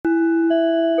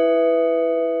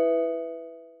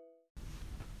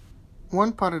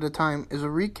One Pod at a Time is a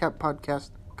recap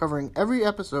podcast covering every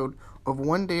episode of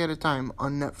One Day at a Time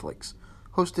on Netflix,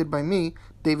 hosted by me,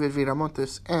 David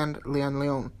Viramontes, and Leon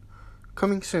Leon.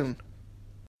 Coming soon.